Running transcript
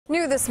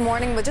New this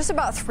morning, with just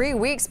about 3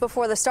 weeks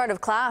before the start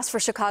of class for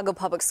Chicago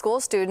public school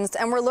students,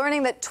 and we're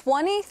learning that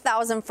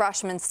 20,000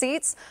 freshman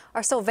seats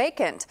are still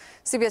vacant.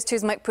 CBS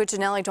 2's Mike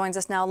Puccinelli joins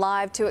us now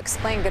live to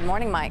explain. Good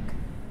morning, Mike.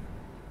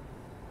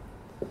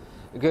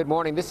 Good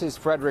morning. This is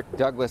Frederick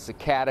Douglass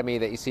Academy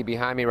that you see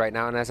behind me right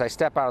now. And as I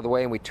step out of the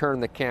way and we turn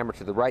the camera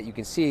to the right, you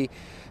can see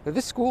that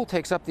this school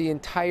takes up the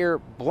entire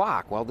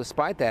block. Well,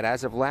 despite that,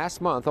 as of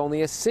last month,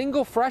 only a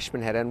single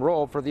freshman had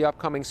enrolled for the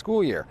upcoming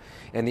school year.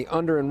 And the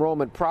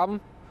under-enrollment problem?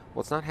 Well,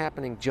 it's not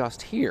happening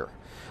just here.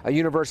 A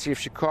University of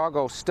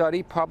Chicago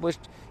study published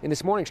in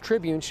this morning's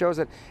Tribune shows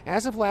that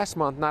as of last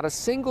month, not a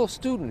single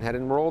student had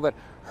enrolled at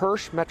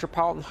Hirsch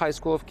Metropolitan High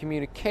School of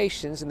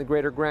Communications in the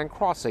greater Grand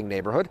Crossing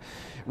neighborhood.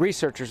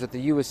 Researchers at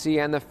the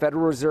USC and the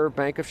Federal Reserve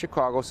Bank of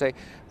Chicago say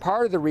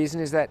part of the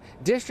reason is that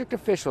district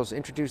officials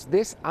introduced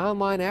this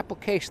online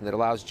application that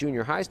allows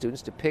junior high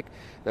students to pick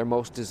their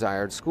most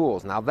desired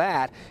schools. Now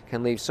that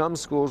can leave some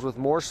schools with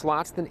more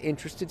slots than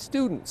interested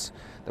students.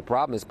 The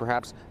problem is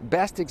perhaps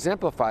best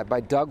exemplified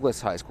by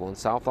Douglas High School in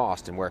South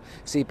Austin, where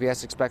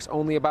CPS expects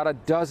only about a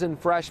dozen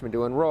freshmen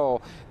to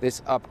enroll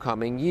this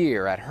upcoming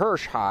year. At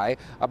Hirsch High,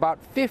 about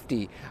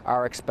 50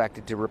 are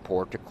expected to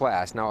report to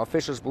class. Now,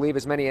 officials believe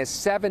as many as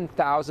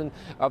 7,000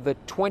 of the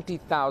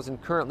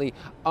 20,000 currently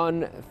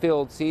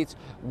unfilled seats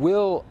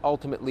will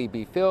ultimately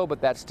be filled,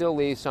 but that still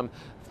leaves some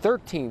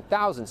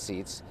 13,000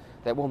 seats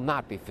that will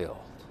not be filled.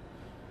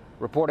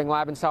 Reporting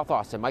live in South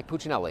Austin, Mike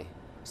Puccinelli,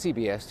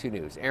 CBS 2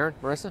 News. Aaron,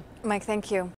 Marissa? Mike, thank you.